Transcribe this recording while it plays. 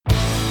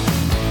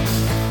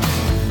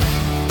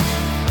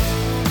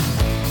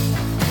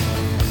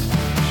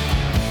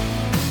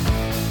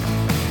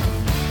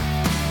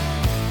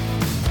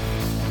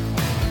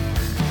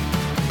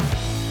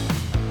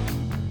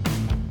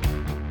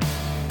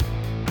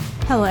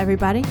Hello,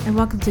 everybody, and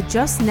welcome to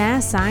Just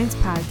Nah Science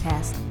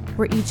Podcast,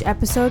 where each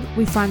episode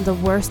we find the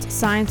worst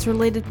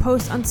science-related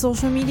posts on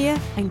social media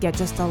and get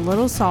just a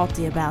little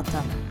salty about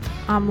them.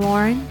 I'm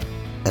Lauren.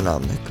 And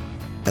I'm Nick.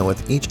 And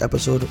with each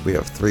episode, we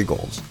have three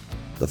goals.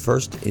 The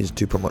first is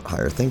to promote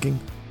higher thinking,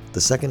 the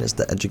second is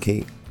to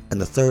educate,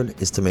 and the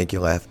third is to make you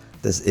laugh.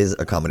 This is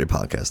a comedy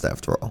podcast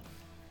after all.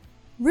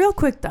 Real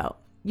quick, though,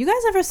 you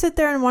guys ever sit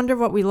there and wonder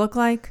what we look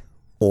like?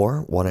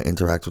 Or want to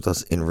interact with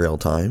us in real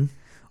time?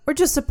 Or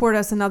just support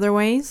us in other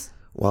ways?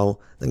 Well,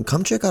 then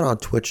come check out our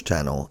Twitch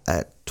channel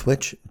at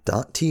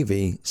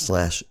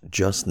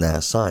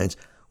twitch.tv/justnahscience,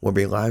 where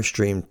we live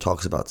stream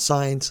talks about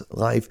science,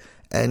 life,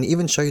 and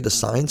even show you the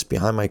science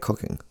behind my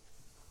cooking.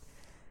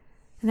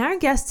 And our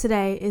guest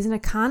today is an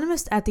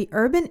economist at the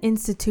Urban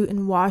Institute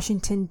in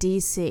Washington,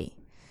 D.C.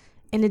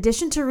 In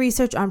addition to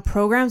research on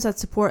programs that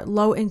support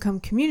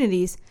low-income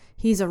communities,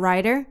 he's a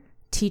writer,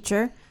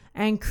 teacher,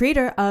 and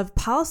creator of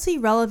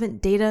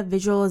policy-relevant data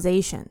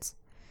visualizations.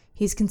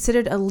 He's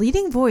considered a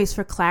leading voice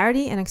for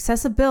clarity and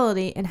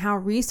accessibility in how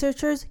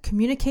researchers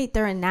communicate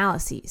their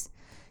analyses.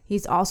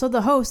 He's also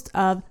the host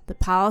of the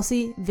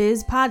Policy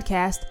Viz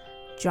podcast,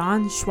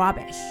 John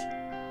Schwabish.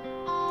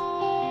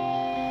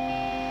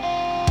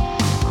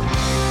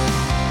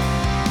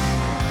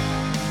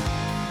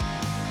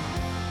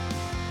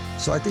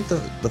 So I think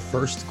the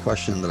first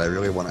question that I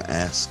really want to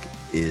ask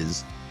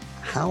is,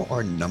 how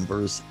are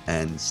numbers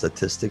and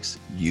statistics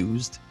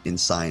used in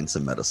science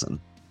and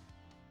medicine?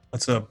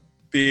 That's a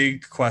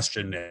big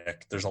question,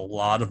 Nick. There's a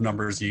lot of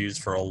numbers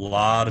used for a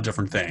lot of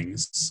different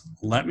things.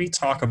 Let me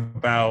talk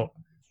about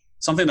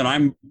something that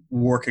I'm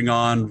working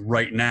on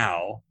right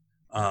now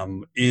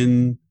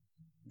in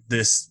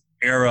this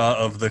era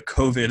of the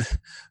COVID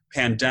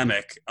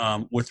pandemic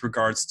with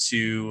regards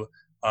to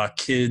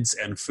kids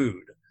and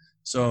food.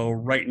 So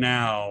right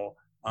now,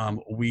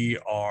 we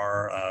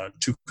are,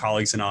 two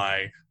colleagues and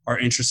I, are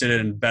interested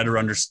in better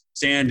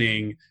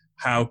understanding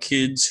how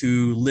kids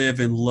who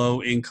live in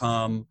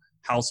low-income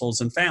households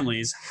and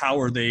families, how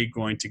are they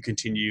going to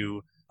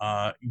continue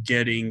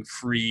getting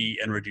free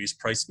and reduced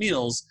price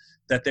meals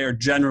that they're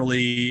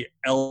generally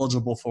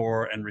eligible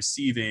for and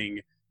receiving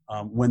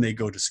when they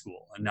go to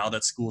school. And now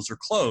that schools are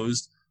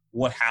closed,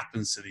 what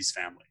happens to these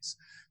families?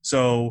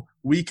 So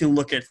we can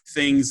look at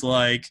things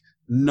like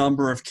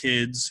number of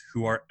kids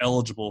who are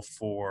eligible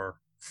for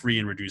free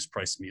and reduced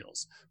price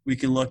meals. We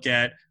can look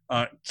at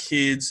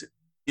kids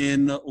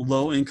in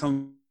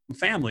low-income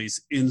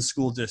families in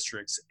school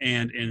districts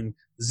and in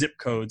zip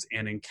codes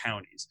and in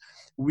counties.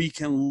 We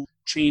can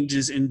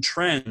changes in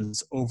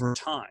trends over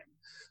time.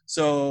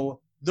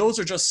 So those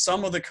are just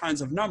some of the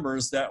kinds of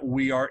numbers that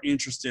we are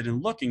interested in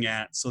looking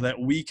at so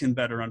that we can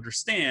better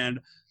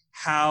understand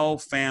how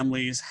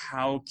families,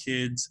 how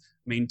kids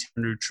maintain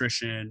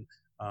nutrition,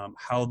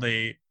 how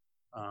they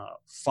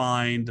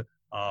find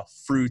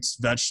fruits,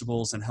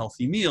 vegetables, and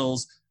healthy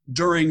meals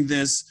during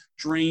this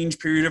strange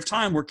period of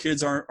time where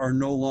kids are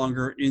no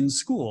longer in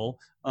school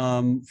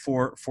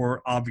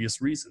for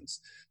obvious reasons.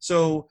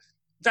 So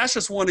that's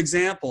just one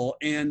example,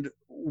 and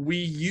we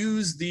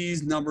use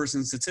these numbers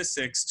and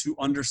statistics to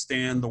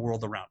understand the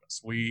world around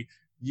us. We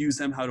use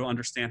them how to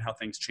understand how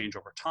things change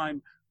over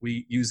time.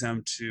 We use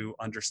them to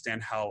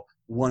understand how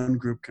one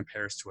group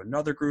compares to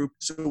another group.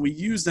 So we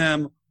use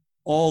them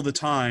all the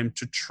time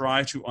to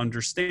try to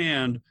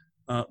understand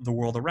the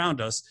world around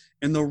us.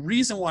 And the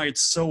reason why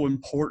it's so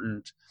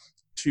important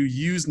to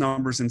use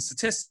numbers and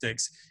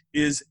statistics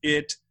is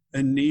it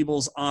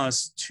enables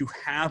us to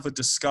have a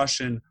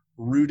discussion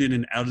rooted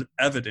in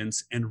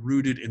evidence and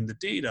rooted in the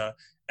data,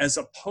 as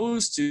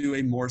opposed to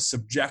a more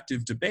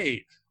subjective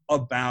debate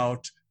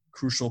about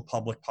crucial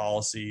public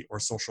policy or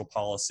social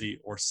policy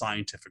or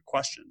scientific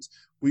questions.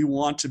 We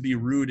want to be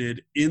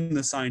rooted in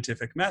the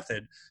scientific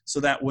method so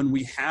that when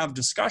we have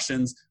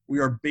discussions, we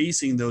are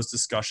basing those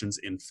discussions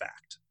in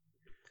fact.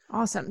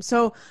 Awesome.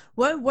 So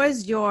what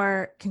was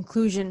your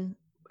conclusion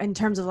in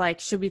terms of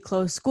should we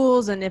close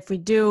schools? And if we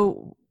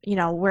do,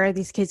 where are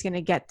these kids going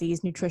to get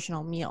these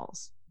nutritional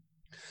meals?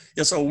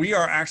 Yeah, so we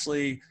are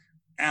actually,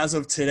 as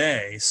of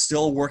today,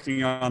 still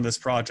working on this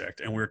project,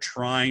 and we're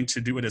trying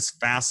to do it as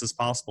fast as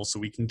possible so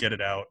we can get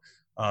it out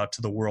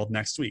to the world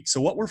next week.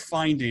 So what we're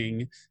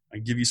finding, I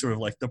give you sort of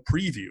the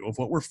preview of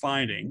what we're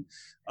finding,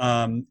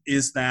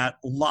 is that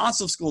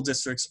lots of school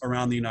districts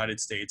around the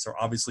United States are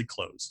obviously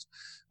closed.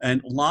 And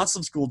lots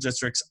of school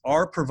districts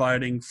are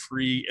providing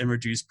free and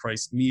reduced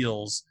price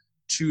meals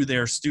to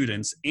their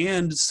students,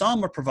 and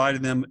some are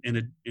providing them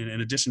in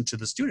addition to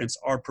the students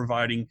are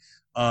providing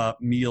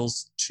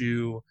meals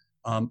to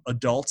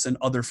adults and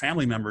other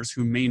family members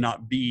who may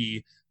not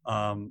be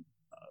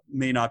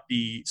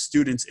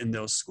students in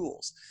those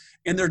schools.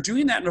 And they're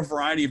doing that in a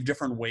variety of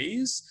different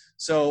ways.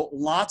 So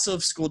lots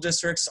of school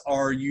districts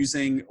are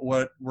using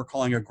what we're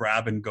calling a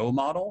grab and go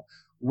model,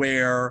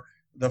 where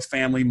the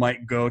family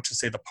might go to,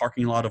 say, the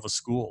parking lot of a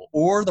school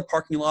or the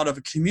parking lot of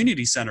a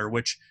community center,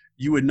 which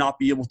you would not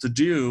be able to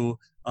do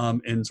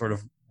in sort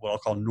of what I'll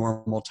call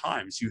normal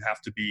times. You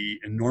have to be,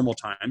 in normal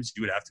times,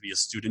 you would have to be a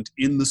student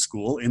in the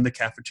school, in the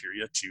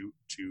cafeteria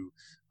to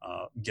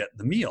get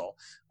the meal.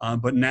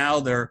 But now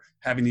they're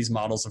having these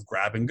models of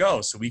grab and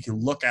go. So we can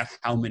look at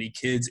how many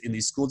kids in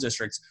these school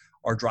districts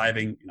are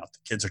driving, not the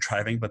kids are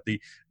driving, but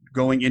the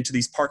going into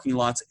these parking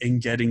lots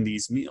and getting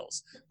these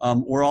meals.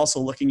 We're also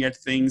looking at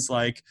things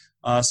like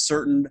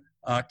certain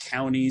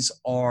counties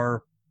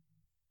are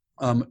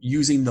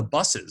using the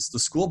buses, the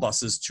school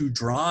buses, to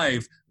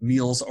drive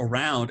meals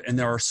around, and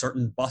there are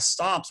certain bus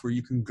stops where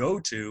you can go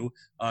to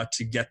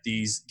get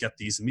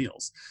these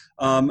meals.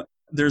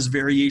 There's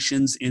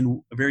variation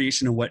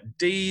in what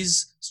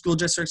days school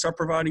districts are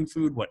providing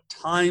food, what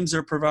times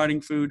they're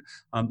providing food.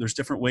 There's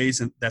different ways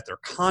that they're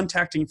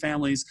contacting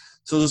families.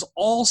 So there's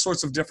all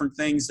sorts of different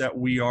things that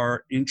we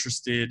are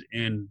interested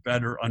in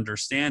better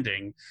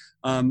understanding.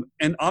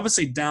 And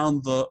obviously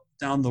down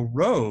the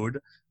road,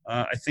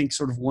 I think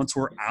sort of once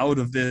we're out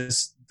of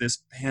this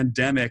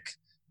pandemic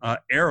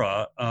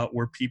era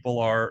where people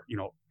are,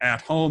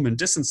 at home and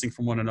distancing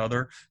from one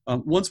another,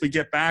 once we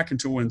get back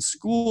into when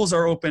schools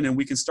are open and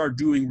we can start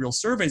doing real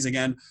surveys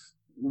again,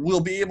 we'll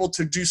be able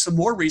to do some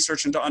more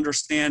research and to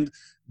understand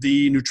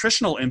the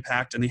nutritional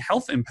impact and the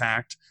health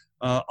impact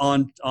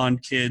on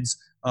kids.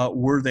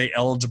 Were they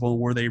eligible?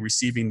 Were they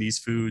receiving these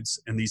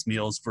foods and these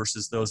meals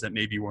versus those that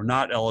maybe were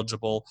not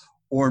eligible,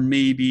 or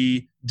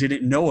maybe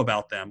didn't know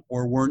about them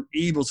or weren't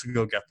able to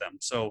go get them.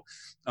 So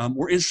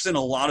we're interested in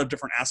a lot of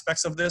different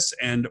aspects of this,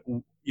 and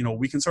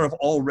we can sort of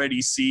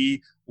already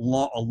see a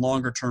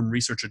longer term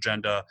research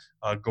agenda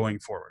going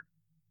forward.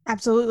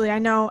 Absolutely. I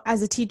know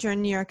as a teacher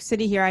in New York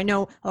City here, I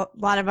know a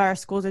lot of our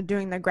schools are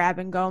doing the grab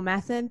and go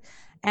method.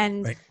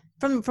 And right.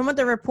 from what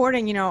they're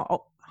reporting,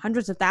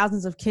 hundreds of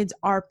thousands of kids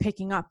are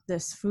picking up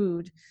this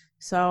food.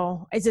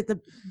 So is it the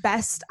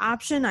best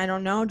option? I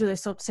don't know. Do they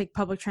still take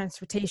public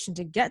transportation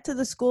to get to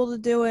the school to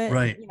do it?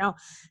 Right.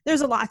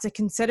 There's a lot to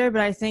consider,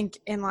 but I think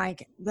in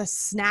like the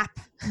SNAP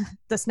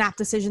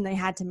decision they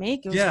had to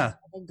make, it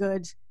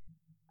was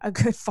a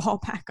good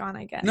fallback on,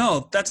 I guess.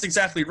 No, that's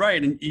exactly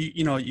right. And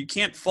you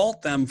can't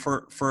fault them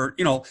for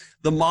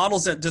the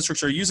models that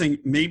districts are using.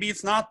 Maybe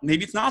it's not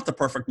the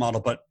perfect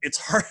model, but it's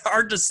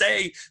hard to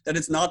say that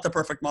it's not the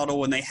perfect model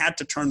when they had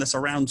to turn this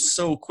around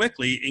so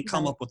quickly and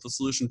come up with a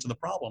solution to the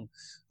problem.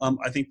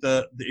 I think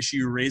the issue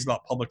you raised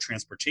about public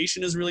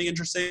transportation is really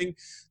interesting.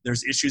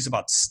 There's issues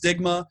about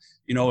stigma.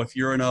 If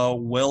you're in a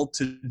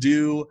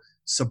well-to-do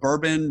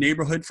suburban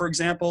neighborhood, for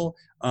example,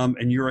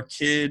 and you're a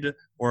kid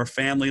or a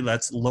family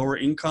that's lower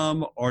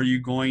income, are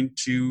you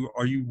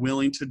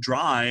willing to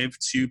drive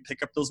to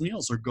pick up those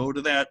meals or go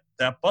to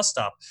that bus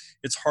stop?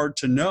 It's hard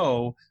to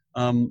know,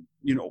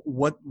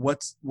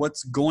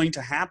 what's going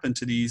to happen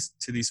to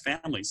these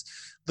families.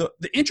 The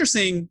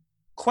interesting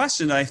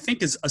question that I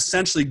think is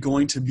essentially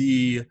going to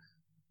be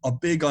a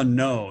big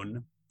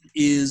unknown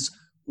is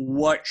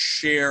what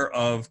share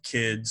of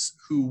kids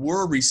who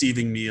were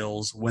receiving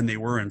meals when they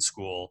were in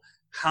school,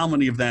 how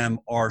many of them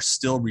are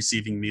still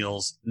receiving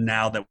meals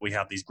now that we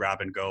have these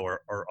grab and go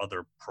or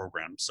other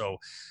programs. So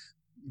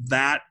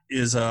that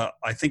is I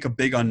think a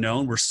big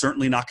unknown. We're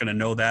certainly not going to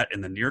know that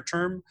in the near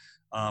term.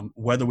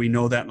 Whether we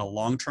know that in the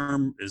long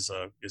term is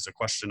a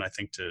question I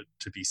think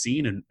to be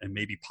seen and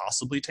maybe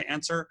possibly to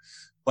answer.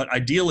 But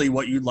ideally,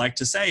 what you'd like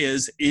to say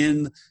is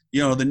in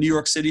the New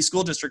York City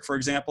school district, for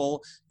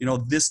example,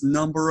 this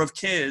number of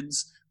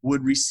kids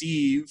would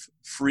receive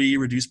free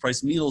reduced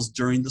price meals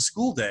during the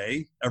school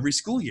day every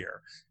school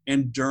year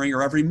and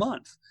every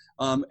month.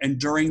 And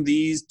during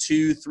these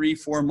 2, 3,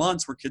 4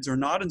 months where kids are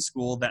not in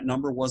school, that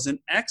number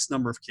wasn't X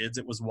number of kids,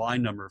 it was Y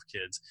number of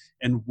kids.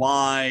 And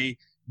why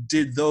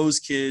did those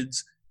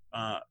kids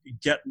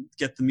get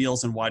the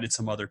meals and why did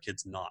some other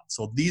kids not?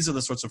 So these are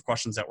the sorts of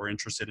questions that we're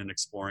interested in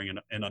exploring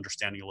and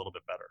understanding a little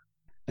bit better.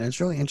 And it's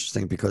really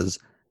interesting because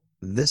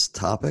this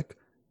topic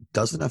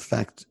doesn't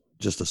affect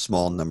just a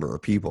small number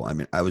of people. I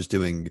mean, I was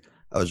doing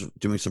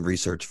some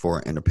research for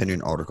an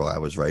opinion article I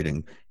was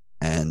writing,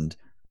 and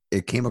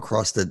it came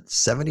across that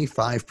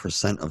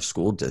 75% of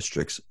school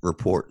districts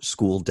report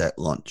school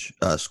lunch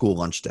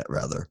debt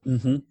rather.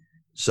 Mm-hmm.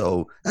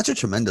 So that's a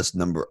tremendous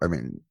number. I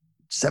mean,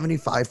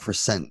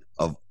 75%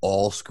 of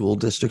all school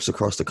districts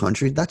across the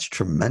country, that's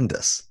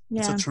tremendous.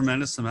 Yeah. It's a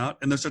tremendous amount.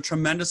 And there's a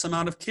tremendous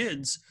amount of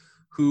kids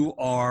who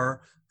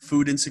are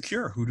food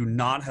insecure, who do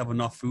not have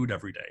enough food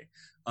every day.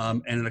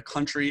 And in a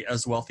country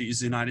as wealthy as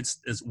the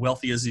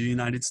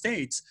United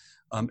States,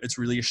 it's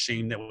really a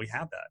shame that we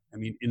have that. I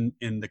mean,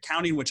 in the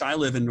county in which I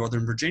live in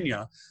Northern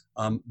Virginia,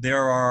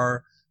 there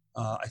are,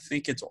 I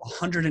think it's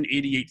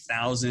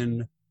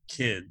 188,000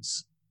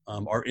 kids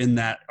are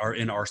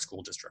in our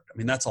school district. I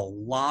mean, that's a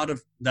lot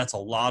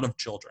of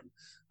children,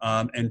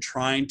 and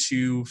trying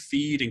to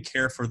feed and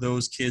care for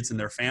those kids and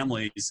their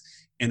families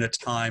in a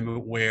time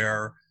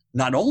where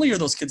not only are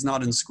those kids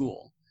not in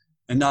school,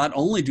 and not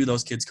only do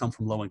those kids come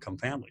from low-income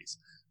families,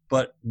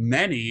 but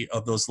many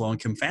of those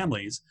low-income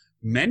families,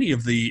 many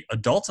of the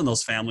adults in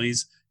those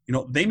families,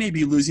 they may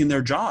be losing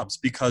their jobs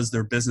because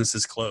their business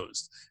is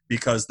closed,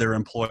 because their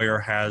employer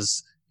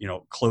has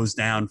closed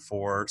down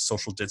for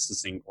social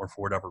distancing or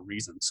for whatever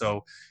reason.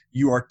 So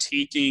you are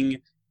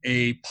taking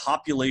a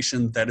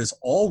population that is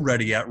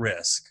already at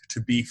risk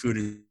to be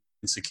food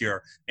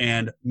insecure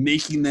and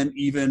making them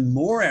even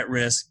more at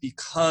risk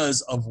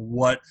because of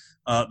what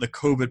the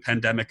COVID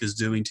pandemic is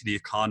doing to the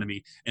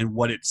economy and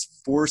what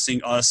it's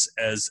forcing us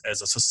as a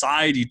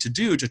society to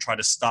do to try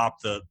to stop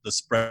the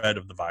spread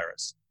of the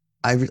virus.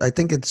 I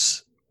think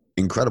it's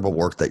incredible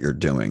work that you're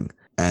doing.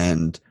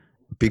 And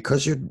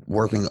because you're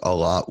working a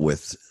lot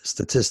with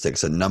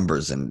statistics and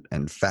numbers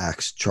and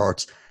facts,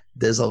 charts,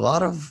 there's a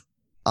lot of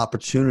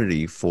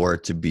opportunity for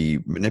it to be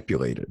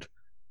manipulated.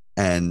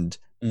 And,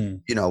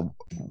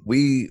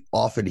 we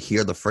often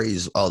hear the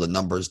phrase, oh, the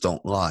numbers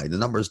don't lie. The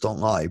numbers don't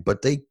lie,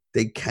 but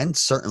they can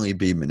certainly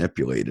be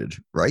manipulated,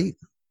 right?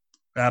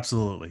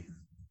 Absolutely.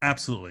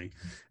 Absolutely.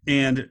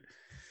 And,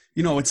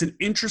 it's an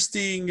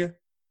interesting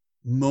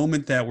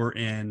moment that we're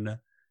in,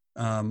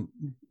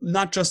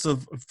 not just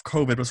of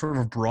COVID, but sort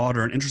of a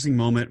broader and interesting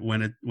moment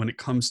when it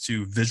comes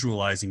to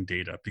visualizing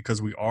data,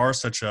 because we are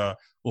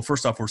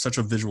first off, we're such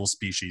a visual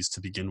species to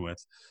begin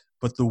with,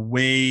 but the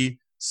way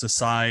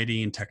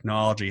society and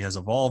technology has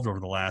evolved over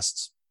the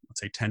last, let's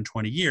say 10,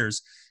 20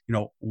 years,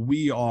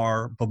 we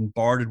are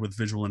bombarded with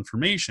visual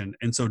information.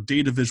 And so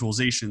data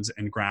visualizations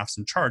and graphs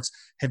and charts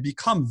have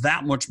become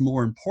that much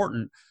more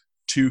important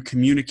to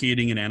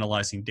communicating and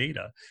analyzing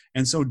data.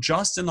 And so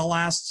just in the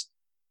last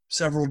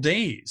several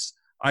days,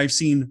 I've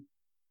seen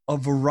a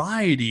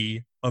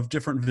variety of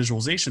different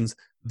visualizations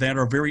that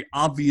are very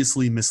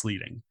obviously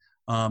misleading,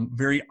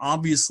 very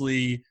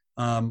obviously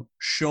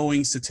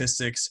showing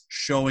statistics,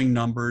 showing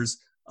numbers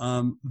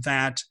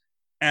that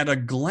at a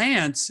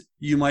glance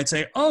you might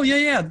say, oh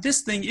yeah,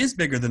 this thing is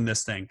bigger than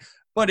this thing.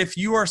 But if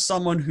you are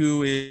someone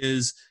who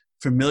is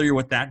familiar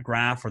with that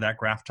graph or that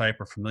graph type,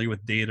 or familiar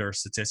with data or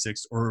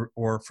statistics,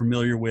 or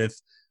familiar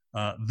with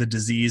the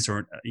disease,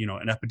 or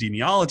an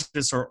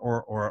epidemiologist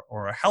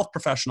or a health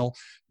professional,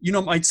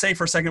 might say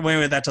for a second,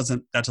 wait, that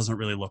doesn't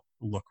really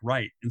look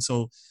right. And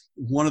so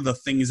one of the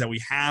things that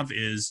we have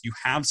is you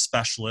have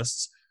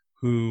specialists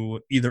who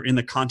either in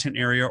the content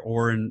area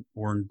or in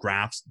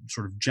graphs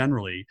sort of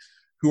generally,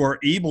 who are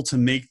able to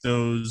make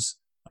those,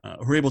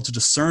 who are able to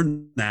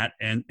discern that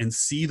and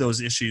see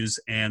those issues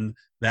and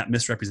that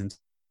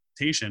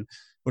misrepresentation.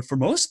 But for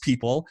most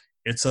people,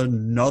 it's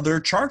another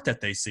chart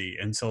that they see.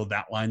 And so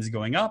that line is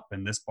going up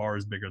and this bar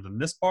is bigger than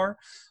this bar.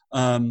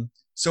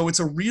 So it's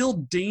a real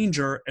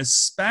danger,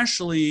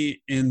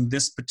 especially in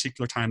this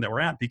particular time that we're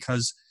at,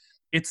 because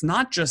it's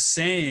not just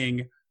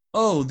saying,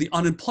 oh, the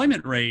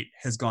unemployment rate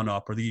has gone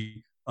up or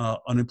the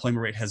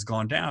unemployment rate has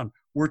gone down.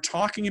 We're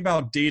talking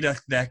about data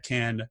that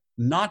can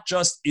not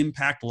just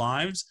impact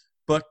lives,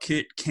 but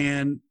it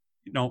can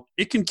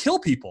kill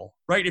people,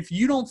 right? If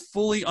you don't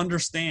fully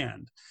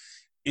understand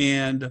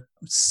and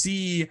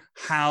see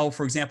how,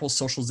 for example,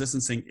 social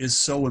distancing is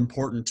so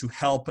important to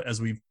help, as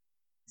we've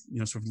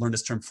sort of learned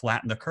this term,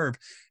 flatten the curve.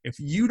 If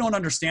you don't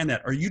understand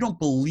that, or you don't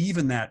believe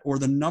in that, or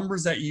the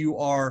numbers that you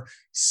are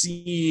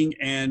seeing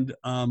and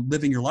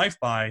living your life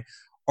by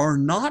are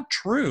not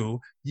true,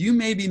 you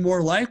may be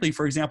more likely,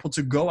 for example,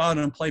 to go out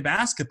and play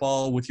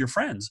basketball with your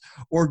friends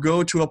or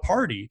go to a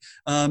party.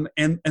 And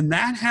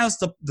that has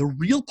the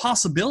real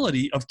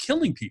possibility of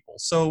killing people.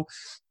 So,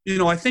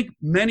 I think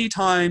many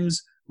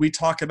times we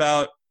talk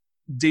about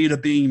data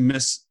being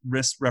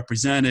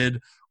misrepresented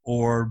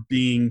or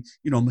being,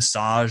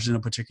 massaged in a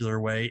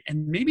particular way,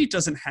 and maybe it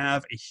doesn't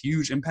have a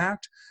huge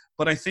impact.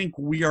 But I think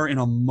we are in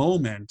a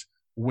moment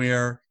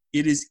where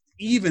it is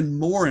even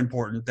more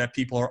important that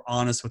people are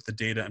honest with the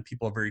data and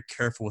people are very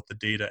careful with the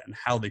data and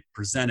how they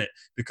present it,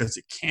 because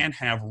it can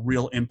have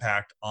real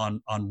impact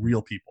on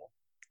real people.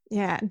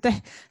 Yeah.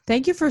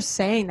 Thank you for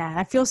saying that.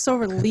 I feel so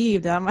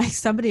relieved. I'm like,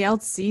 somebody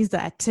else sees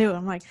that too.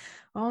 I'm like,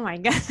 oh my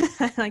God.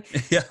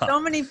 So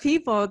many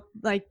people,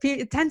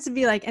 it tends to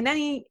be like in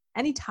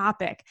any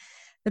topic,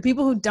 the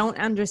people who don't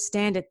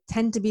understand it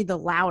tend to be the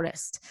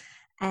loudest.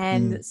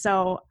 And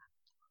so,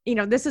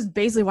 this is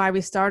basically why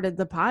we started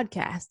the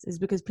podcast, is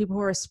because people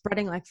who are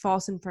spreading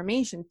false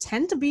information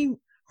tend to be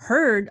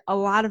heard a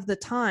lot of the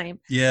time.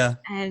 Yeah.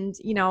 And,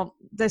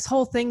 this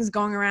whole thing's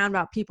going around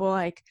about people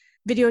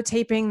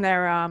videotaping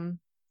their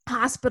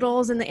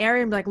hospitals in the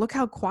area and be like, look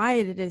how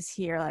quiet it is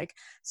here.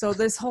 So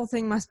this whole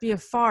thing must be a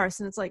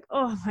farce. And it's like,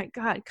 oh my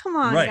God, come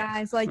on,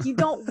 guys. You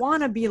don't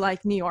want to be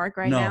like New York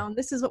right now. And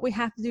this is what we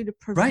have to do to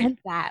prevent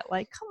that.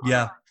 Come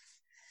on.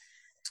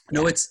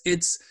 No,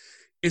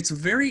 it's a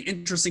very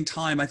interesting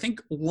time. I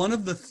think one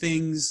of the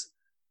things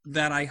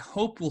that I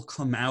hope will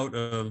come out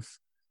of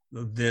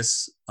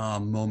this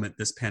moment,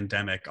 this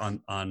pandemic,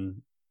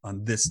 on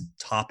this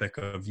topic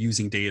of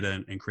using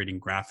data and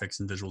creating graphics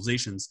and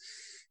visualizations,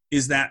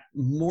 is that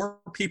more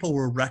people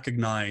will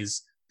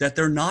recognize that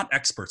they're not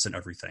experts in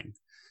everything,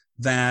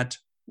 that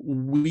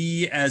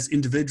we as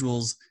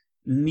individuals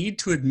need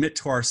to admit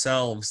to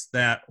ourselves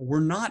that we're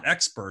not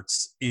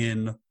experts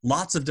in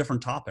lots of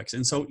different topics.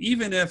 And so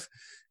even if,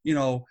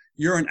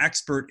 you're an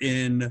expert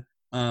in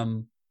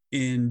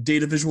in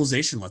data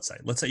visualization, let's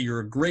say you're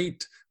a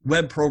great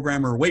web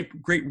programmer,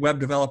 great web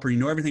developer, you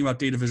know everything about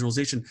data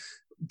visualization,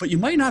 but you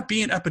might not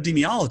be an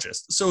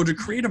epidemiologist. So to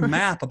create a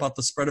map about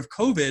the spread of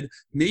COVID,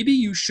 maybe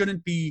you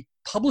shouldn't be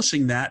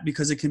publishing that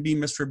because it can be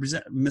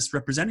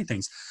misrepresenting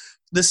things.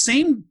 The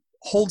same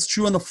holds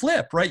true on the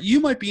flip, right? You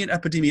might be an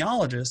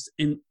epidemiologist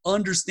and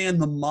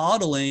understand the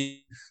modeling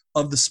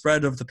of the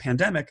spread of the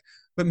pandemic,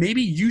 but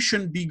maybe you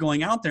shouldn't be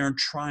going out there and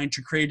trying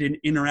to create an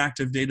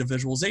interactive data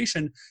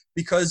visualization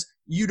because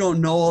you don't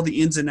know all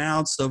the ins and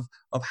outs of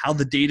how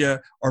the data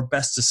are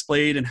best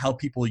displayed and how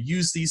people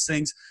use these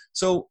things.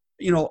 So,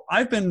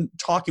 I've been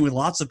talking with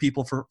lots of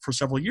people for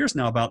several years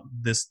now about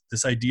this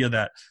idea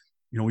that,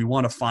 we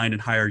want to find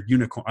and hire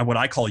what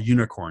I call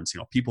unicorns,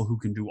 people who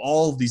can do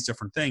all of these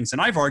different things.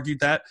 And I've argued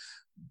that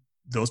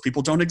those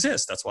people don't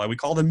exist. That's why we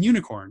call them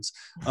unicorns.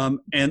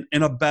 And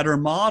a better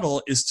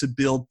model is to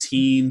build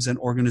teams and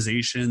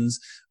organizations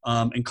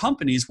and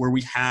companies where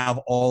we have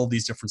all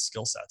these different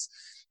skill sets.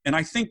 And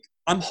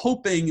I'm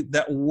hoping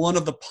that one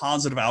of the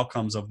positive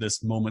outcomes of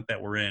this moment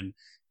that we're in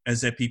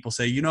is that people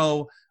say,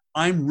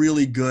 I'm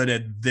really good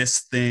at this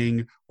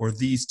thing or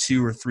these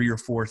 2 or 3 or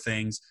 4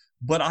 things,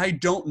 but I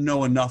don't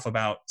know enough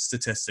about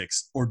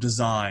statistics or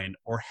design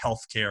or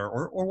healthcare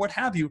or what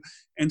have you.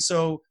 And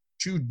so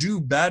to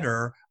do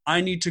better,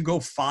 I need to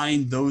go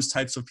find those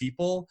types of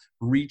people,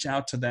 reach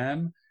out to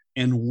them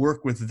and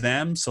work with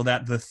them so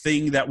that the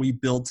thing that we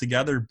build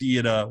together, be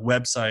it a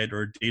website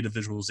or data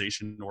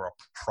visualization or a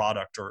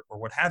product or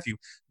what have you,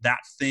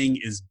 that thing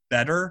is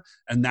better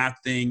and that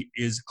thing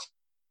is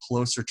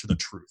closer to the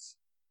truth.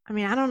 I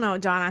mean, I don't know,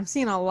 John. I'm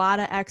seeing a lot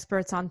of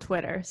experts on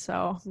Twitter,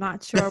 so I'm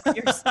not sure what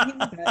you're seeing.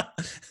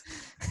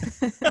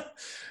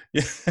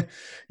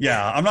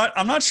 Yeah.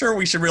 I'm not sure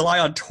we should rely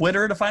on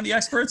Twitter to find the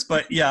experts,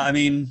 but yeah, I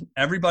mean,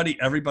 everybody.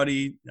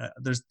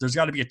 There's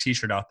got to be a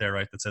T-shirt out there,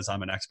 right, that says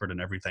I'm an expert in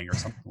everything or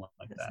something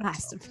like that. It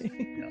has to be.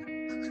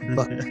 Yeah.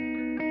 But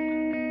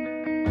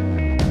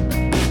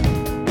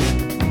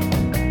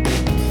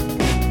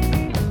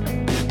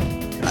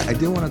I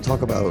do want to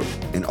talk about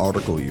an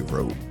article you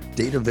wrote,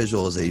 data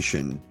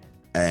visualization,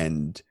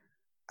 and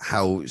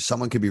how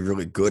someone could be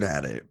really good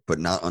at it, but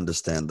not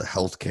understand the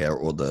healthcare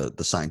or the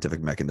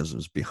scientific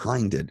mechanisms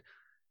behind it.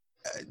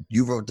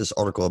 You wrote this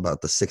article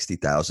about the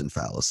 60,000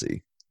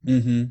 fallacy.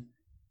 Mm-hmm.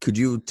 Could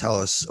you tell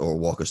us or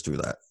walk us through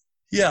that?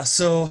 Yeah.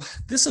 So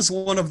this is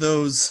one of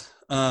these,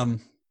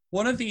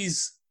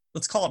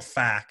 let's call it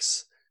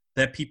facts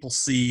that people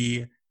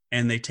see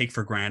and they take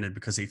for granted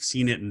because they've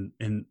seen it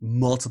in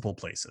multiple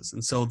places.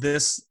 And so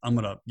this,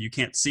 you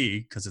can't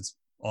see because it's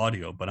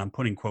audio, but I'm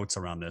putting quotes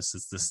around this.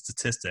 It's this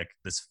statistic,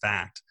 this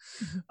fact,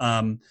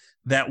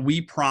 that we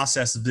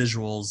process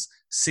visuals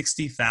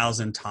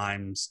 60,000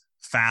 times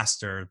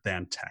faster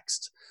than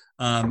text.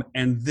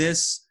 And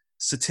this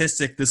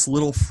statistic, this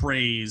little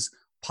phrase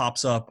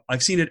pops up.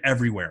 I've seen it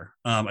everywhere.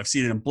 I've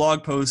seen it in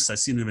blog posts. I've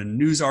seen it in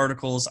news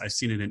articles. I've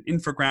seen it in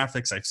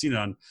infographics. I've seen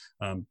it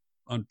on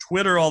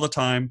Twitter all the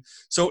time.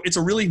 So it's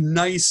a really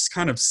nice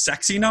kind of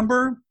sexy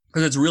number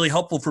because it's really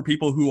helpful for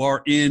people who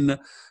are in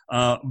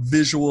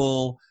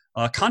visual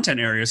content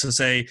areas to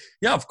say,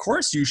 yeah, of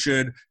course you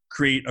should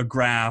create a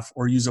graph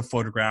or use a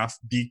photograph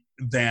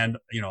than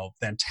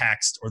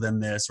text or than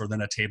this or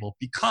than a table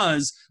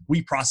because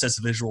we process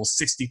visuals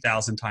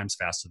 60,000 times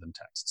faster than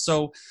text.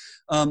 So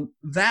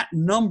that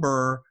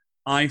number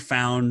I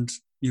found,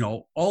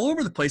 all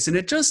over the place. And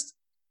it just,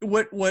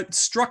 what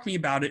struck me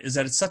about it is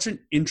that it's such an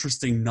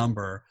interesting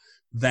number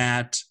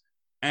that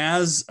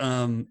as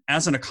an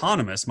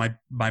economist,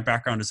 my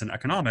background is in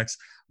economics,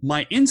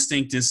 my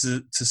instinct is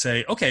to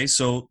say, okay,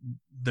 so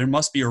there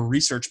must be a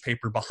research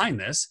paper behind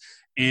this.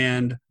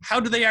 And how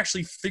do they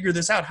actually figure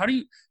this out?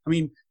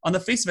 On the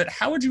face of it,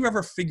 how would you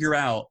ever figure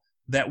out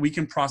that we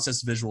can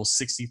process visuals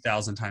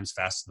 60,000 times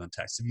faster than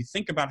text? If you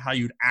think about how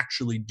you'd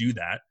actually do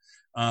that,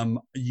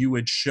 you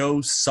would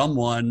show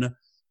someone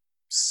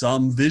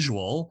some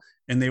visual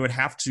and they would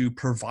have to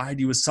provide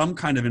you with some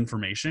kind of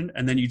information,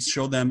 and then you'd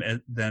show them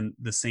then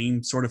the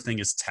same sort of thing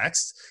as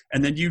text,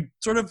 and then you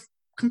sort of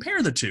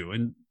compare the two.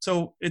 And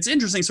so it's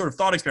interesting sort of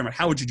thought experiment.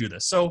 How would you do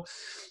this? So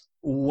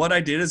what I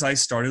did is I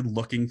started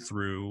looking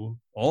through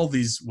all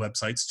these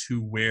websites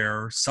to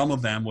where some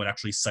of them would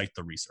actually cite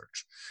the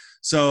research.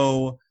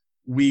 So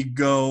we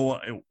go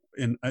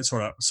and I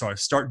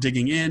start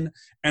digging in,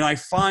 and I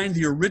find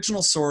the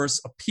original source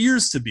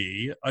appears to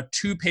be a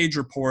 2-page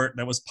report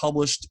that was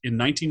published in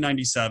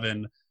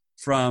 1997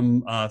 from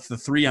the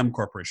 3M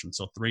Corporation.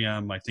 So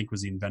 3M, I think,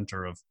 was the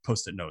inventor of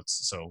Post-it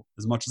notes. So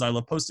as much as I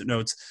love Post-it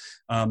notes,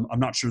 I'm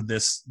not sure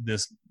this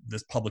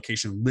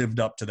publication lived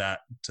up to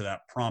that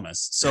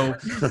promise. So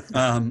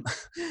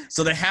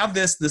so they have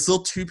this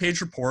little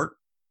 2-page report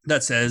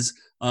that says,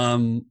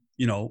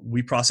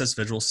 we process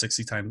visuals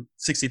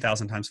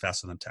 60,000 times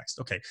faster than text.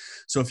 Okay,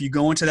 so if you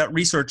go into that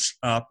research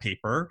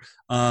paper,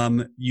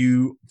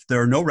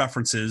 there are no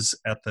references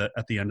at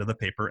the end of the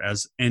paper,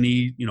 as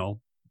any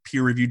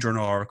peer-reviewed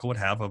journal article would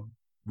have, of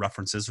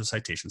references or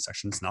citation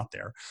section. It's not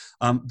there,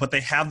 but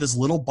they have this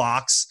little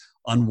box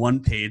on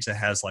one page that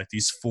has like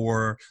these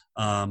four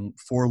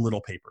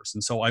little papers.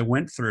 And so I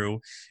went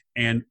through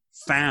and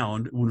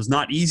found, it was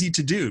not easy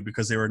to do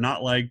because they were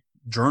not like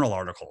journal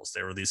articles.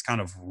 They were these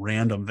kind of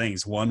random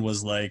things. One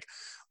was like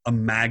a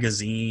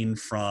magazine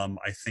from,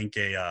 I think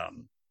a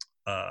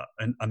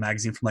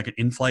magazine from like an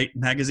in-flight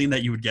magazine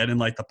that you would get in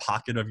like the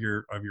pocket of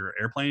your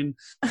airplane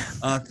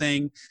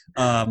thing.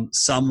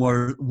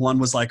 One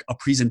was like a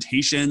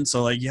presentation.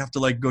 So like you have to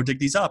like go dig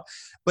these up,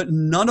 but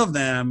none of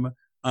them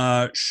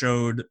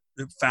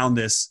found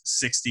this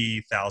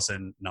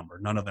 60,000 number.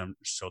 None of them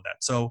showed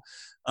that. So,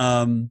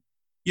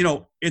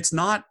 it's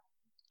not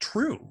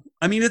true.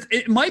 I mean,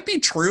 it might be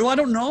true. I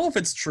don't know if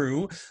it's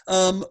true.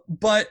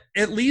 But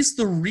at least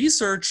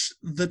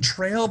the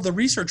trail of the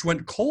research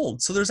went cold.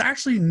 So there's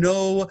actually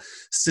no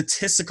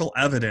statistical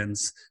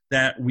evidence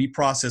that we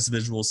process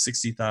visuals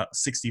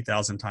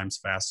 60,000 times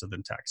faster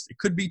than text. It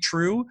could be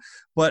true,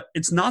 but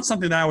it's not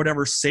something that I would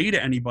ever say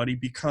to anybody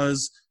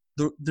because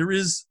there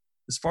is,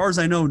 as far as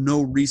I know,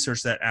 no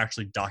research that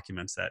actually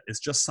documents that. It's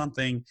just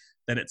something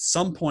that at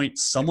some point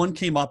someone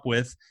came up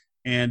with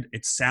and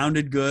it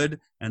sounded good.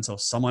 And so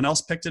someone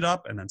else picked it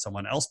up and then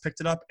someone else picked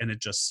it up and it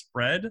just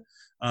spread.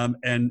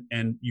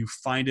 And you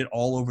find it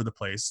all over the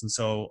place. And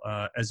so,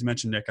 as you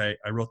mentioned, Nick, I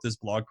wrote this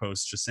blog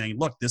post just saying,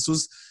 look, this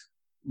was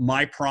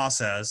my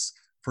process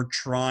for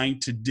trying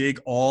to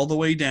dig all the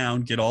way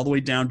down, get all the way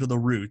down to the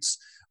roots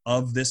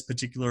of this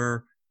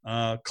particular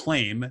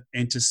claim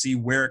and to see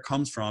where it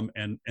comes from.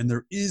 And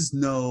there is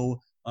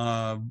no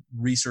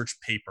research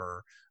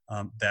paper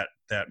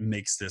that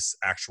makes this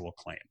actual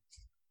claim.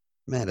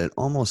 Man, it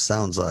almost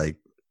sounds like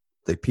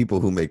the people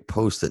who make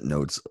Post-it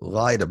notes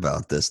lied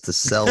about this to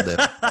sell their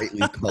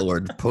brightly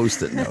colored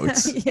Post-it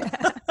notes. It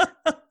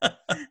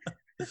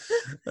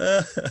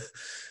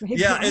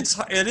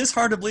is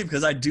hard to believe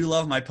because I do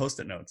love my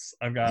Post-it notes.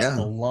 I've got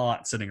a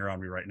lot sitting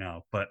around me right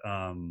now, but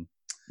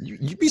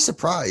you'd be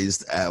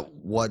surprised at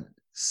what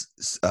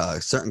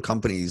certain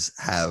companies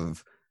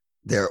have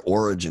their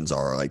origins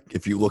are. Like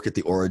if you look at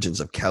the origins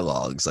of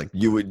Kellogg's, like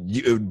it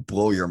would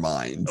blow your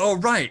mind. Oh,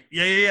 right.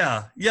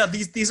 Yeah.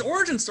 These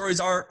origin stories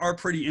are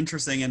pretty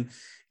interesting. And,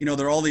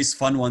 there are all these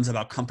fun ones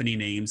about company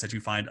names that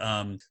you find.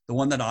 The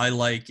one that I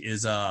like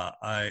is,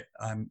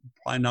 I'm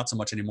probably not so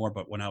much anymore,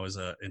 but when I was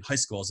in high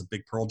school, I was a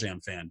big Pearl Jam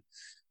fan.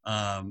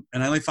 And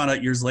I only found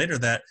out years later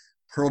that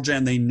Pearl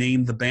Jam, they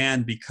named the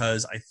band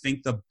because I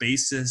think the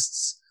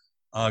bassist's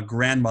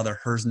grandmother,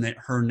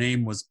 her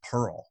name was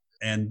Pearl.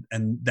 And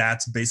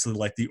that's basically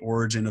like the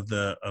origin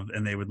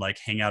and they would like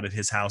hang out at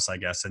his house, I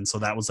guess. And so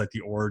that was like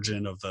the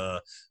origin of the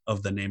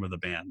name of the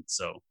band.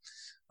 So,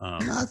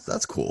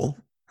 that's cool.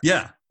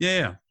 Yeah.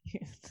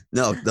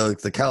 No,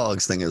 the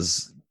Kellogg's thing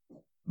is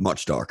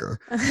much darker.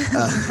 We're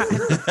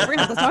gonna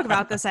have to talk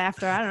about this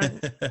after.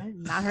 I've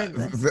not heard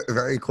of this.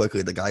 Very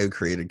quickly, the guy who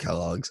created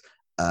Kellogg's,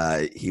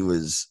 he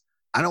was,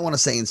 I don't want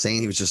to say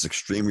insane. He was just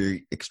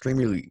extremely,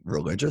 extremely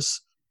religious,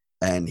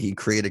 and he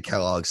created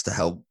Kellogg's to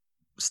help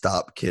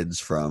stop kids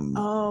from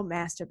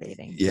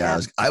masturbating. Yeah,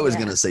 I was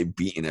gonna say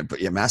beating it, but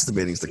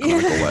masturbating is the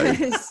clinical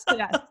way.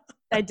 Yeah,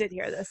 I did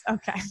hear this.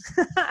 Okay.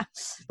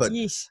 But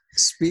yeesh.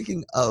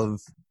 Speaking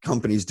of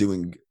companies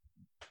doing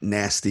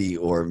nasty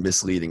or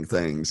misleading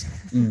things,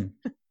 do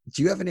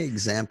you have any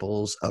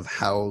examples of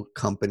how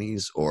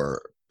companies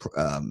or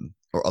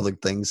other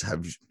things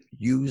have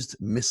used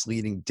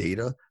misleading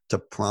data to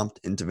prompt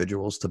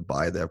individuals to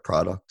buy their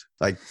product?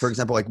 Like, for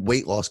example, like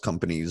weight loss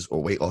companies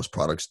or weight loss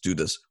products do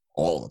this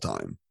all the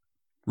time.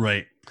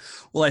 Right.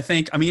 Well, I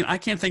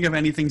can't think of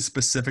anything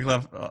specific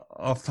off the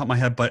top of my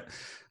head, but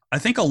I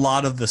think a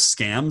lot of the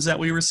scams that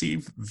we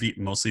receive,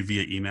 mostly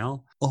via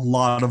email, a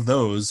lot of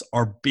those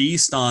are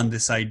based on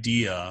this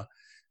idea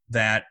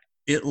that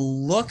it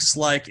looks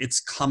like it's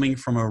coming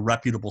from a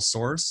reputable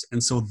source,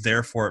 and so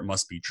therefore it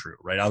must be true,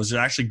 right? I was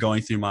actually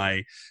going through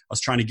I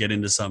was trying to get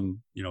into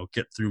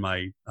get through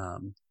my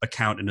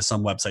account into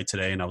some website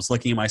today, and I was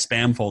looking at my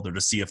spam folder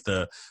to see if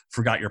the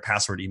forgot your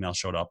password email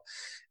showed up.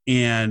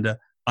 And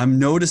I'm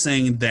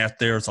noticing that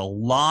there's a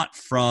lot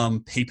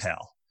from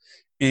PayPal.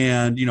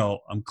 And,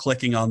 I'm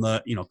clicking on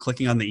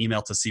the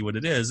email to see what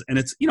it is. And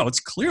it's, it's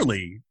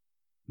clearly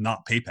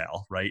not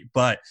PayPal, right?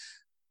 But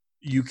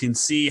you can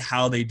see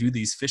how they do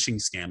these phishing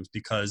scams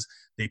because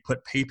they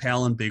put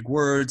PayPal in big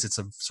words. It's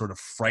a sort of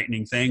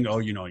frightening thing. Oh,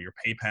 your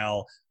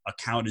PayPal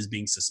account is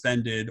being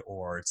suspended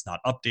or it's not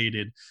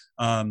updated.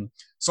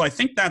 So I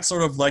think that's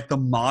sort of like the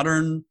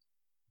modern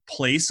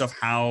place of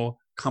how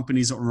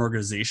companies or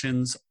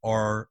organizations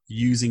are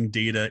using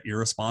data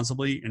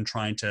irresponsibly and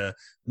trying to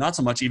not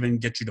so much even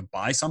get you to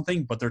buy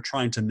something, but they're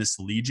trying to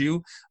mislead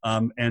you.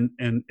 And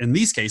in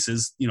these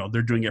cases,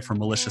 they're doing it for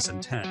malicious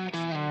intent.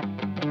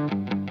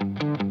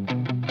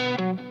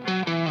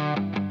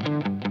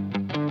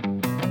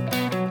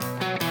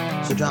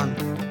 So John,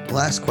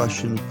 last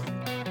question.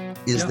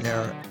 Is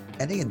there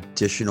any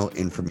additional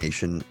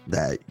information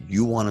that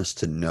you want us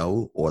to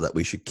know or that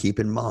we should keep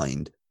in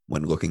mind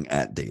when looking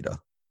at data?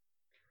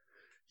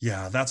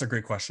 Yeah, that's a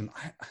great question.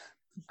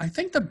 I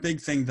think the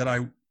big thing that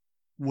I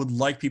would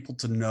like people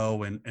to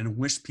know and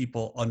wish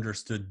people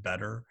understood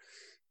better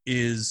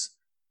is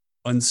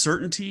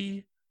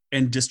uncertainty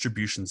and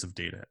distributions of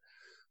data.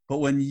 But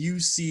when you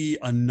see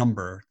a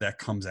number that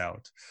comes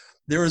out,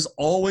 there is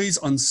always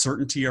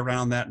uncertainty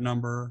around that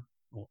number,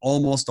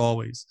 almost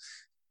always.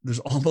 There's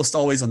almost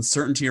always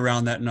uncertainty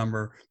around that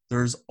number.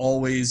 There's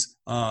always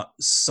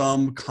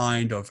some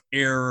kind of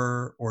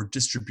error or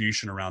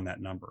distribution around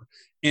that number.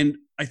 And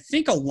I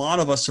think a lot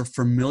of us are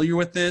familiar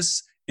with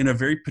this in a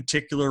very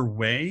particular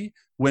way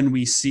when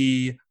we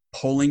see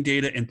polling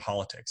data in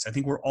politics. I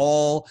think we're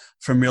all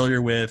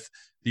familiar with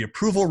the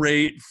approval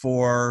rate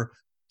for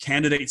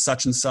candidate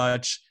such and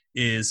such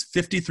is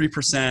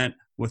 53%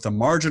 with a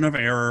margin of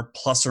error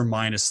plus or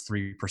minus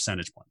 3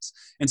 percentage points.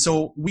 And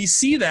so we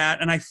see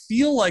that, and I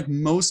feel like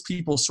most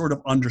people sort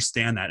of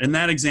understand that. In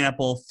that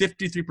example,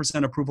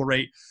 53% approval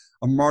rate,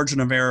 a margin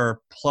of error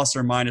plus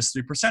or minus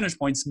 3 percentage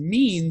points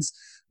means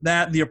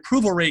that the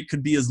approval rate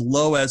could be as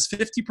low as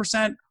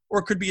 50% or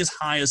it could be as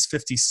high as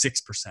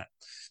 56%.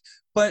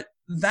 But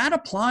that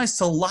applies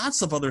to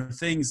lots of other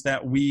things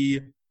that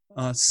we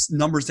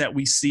numbers that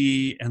we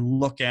see and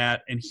look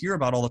at and hear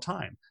about all the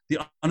time. The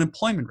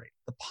unemployment rate,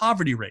 the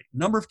poverty rate,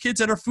 number of kids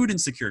that are food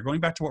insecure, going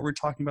back to what we were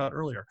talking about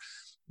earlier.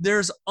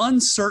 There's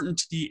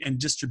uncertainty and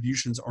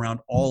distributions around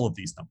all of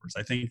these numbers.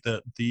 I think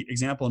the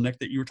example, Nick,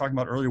 that you were talking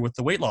about earlier with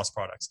the weight loss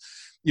products,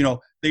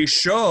 they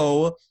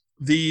show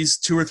these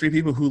 2 or 3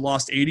 people who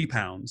lost 80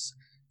 pounds.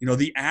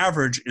 The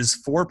average is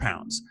 4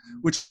 pounds,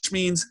 which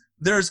means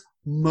there's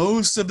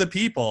most of the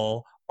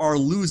people are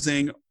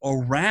losing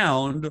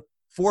around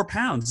 4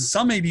 pounds.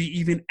 Some may be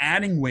even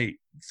adding weight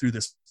through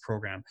this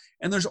program.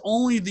 And there's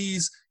only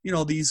these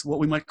what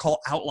we might call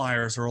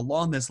outliers or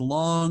along this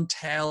long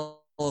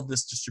tail of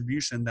this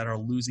distribution that are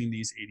losing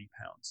these 80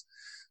 pounds.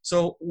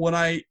 So what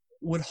I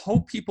would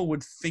hope people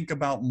would think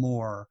about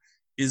more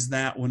is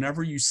that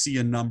whenever you see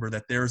a number,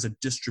 that there's a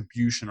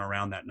distribution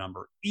around that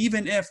number.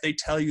 Even if they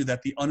tell you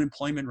that the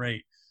unemployment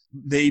rate,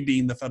 they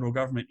being the federal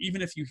government,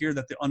 even if you hear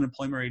that the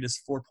unemployment rate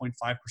is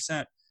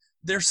 4.5%,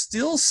 there's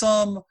still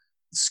some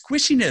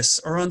squishiness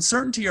or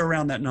uncertainty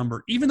around that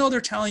number. Even though they're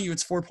telling you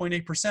it's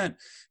 4.8%,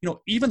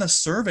 even the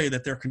survey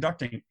that they're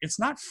conducting, it's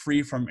not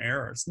free from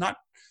error. It's not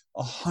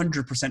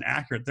 100%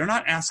 accurate. They're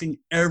not asking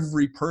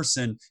every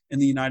person in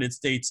the United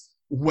States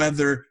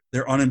whether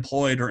they're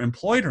unemployed or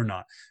employed or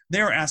not.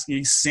 They're asking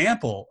a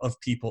sample of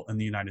people in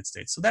the United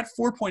States. So that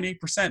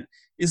 4.8%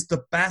 is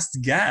the best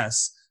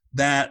guess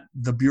that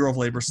the Bureau of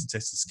Labor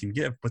Statistics can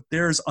give, but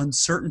there's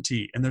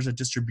uncertainty and there's a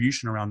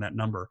distribution around that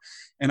number.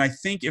 And I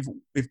think if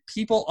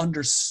people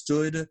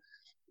understood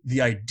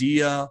the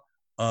idea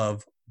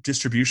of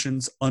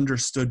distributions,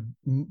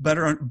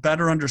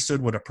 better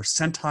understood what a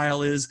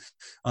percentile is,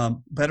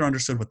 better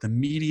understood what the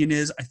median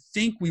is, I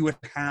think we would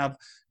have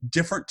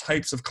different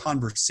types of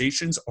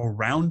conversations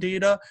around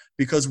data,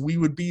 because we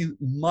would be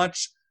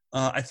much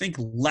I think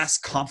less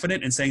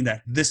confident in saying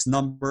that this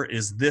number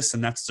is this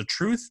and that's the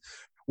truth.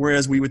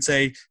 Whereas we would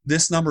say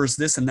this number is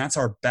this and that's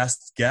our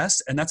best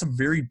guess. And that's a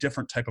very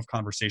different type of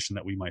conversation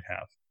that we might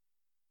have.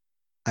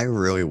 I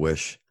really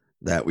wish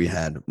that we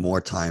had more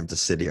time to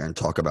sit here and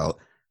talk about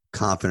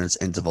confidence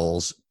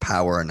intervals,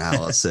 power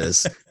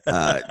analysis,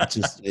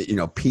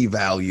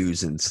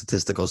 p-values and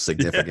statistical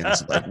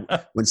significance. Yeah.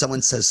 Like when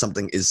someone says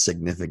something is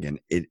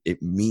significant,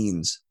 it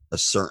means a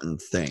certain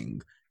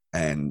thing.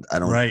 And I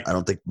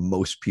don't think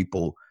most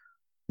people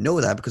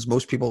know that, because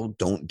most people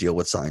don't deal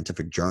with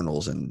scientific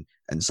journals and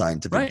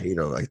scientific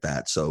data like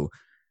that. So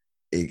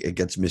it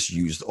gets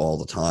misused all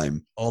the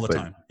time.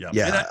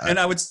 Yeah.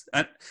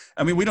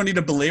 And we don't need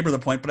to belabor the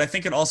point, but I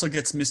think it also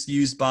gets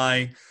misused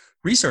by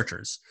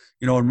researchers.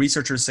 When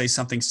researchers say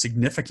something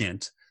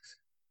significant,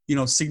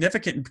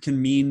 significant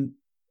can mean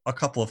a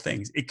couple of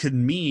things. It could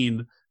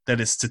mean that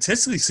it's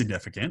statistically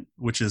significant,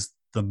 which is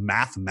the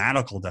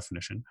mathematical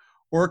definition,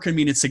 or it could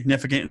mean it's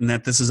significant and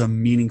that this is a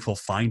meaningful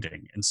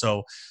finding. And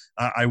so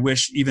I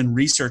wish even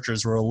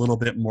researchers were a little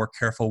bit more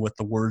careful with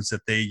the words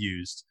that they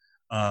used,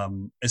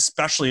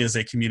 especially as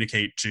they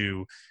communicate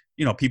to,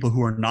 people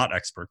who are not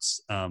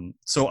experts.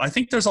 So I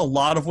think there's a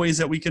lot of ways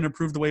that we can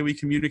improve the way we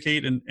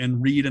communicate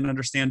and read and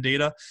understand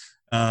data.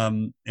 I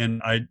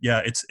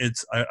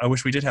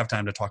wish we did have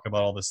time to talk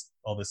about all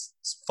this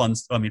fun.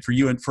 I mean, for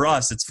you and for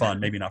us, it's fun.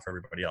 Maybe not for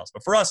everybody else,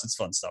 but for us, it's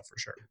fun stuff for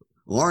sure.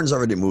 Lauren's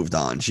already moved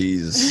on.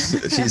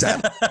 She's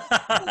out.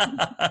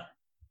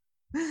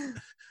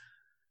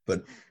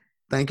 But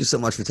thank you so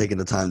much for taking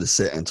the time to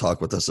sit and talk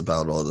with us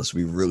about all this.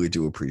 We really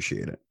do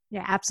appreciate it.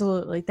 Yeah,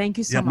 absolutely. Thank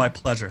you so much. My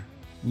pleasure.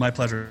 My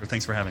pleasure.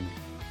 Thanks for having me.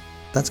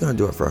 That's going to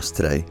do it for us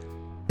today.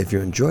 If you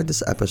enjoyed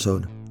this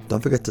episode,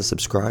 don't forget to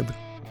subscribe,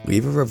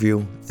 leave a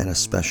review, and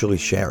especially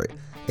share it.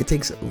 It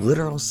takes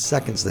literal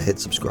seconds to hit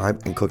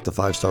subscribe and click the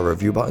 5-star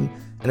review button,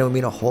 and it would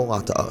mean a whole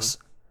lot to us.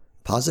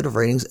 Positive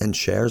ratings and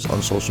shares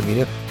on social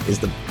media is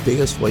the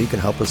biggest way you can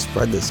help us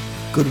spread this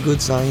good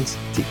science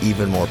to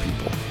even more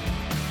people.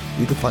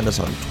 You can find us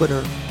on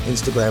Twitter,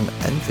 Instagram,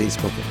 and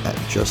Facebook at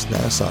Just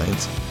Now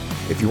Science.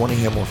 If you want to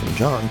hear more from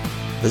John,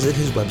 visit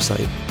his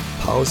website,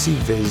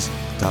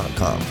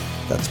 policyviz.com.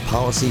 That's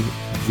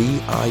policyviz.com.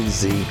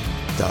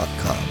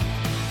 viz.com.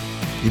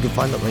 You can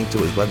find the link to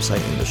his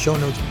website in the show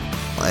notes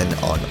and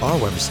on our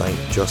website,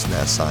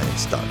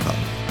 justnascience.com.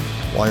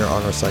 While you're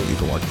on our site, you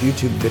can watch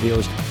YouTube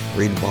videos,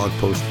 read blog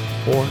posts,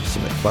 or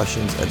submit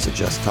questions and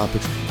suggest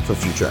topics for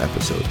future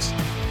episodes.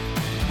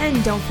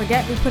 And don't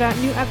forget, we put out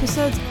new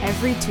episodes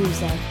every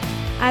Tuesday.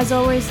 As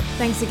always,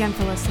 thanks again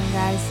for listening,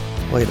 guys.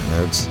 Later,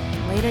 nerds.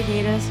 Later,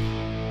 Gators.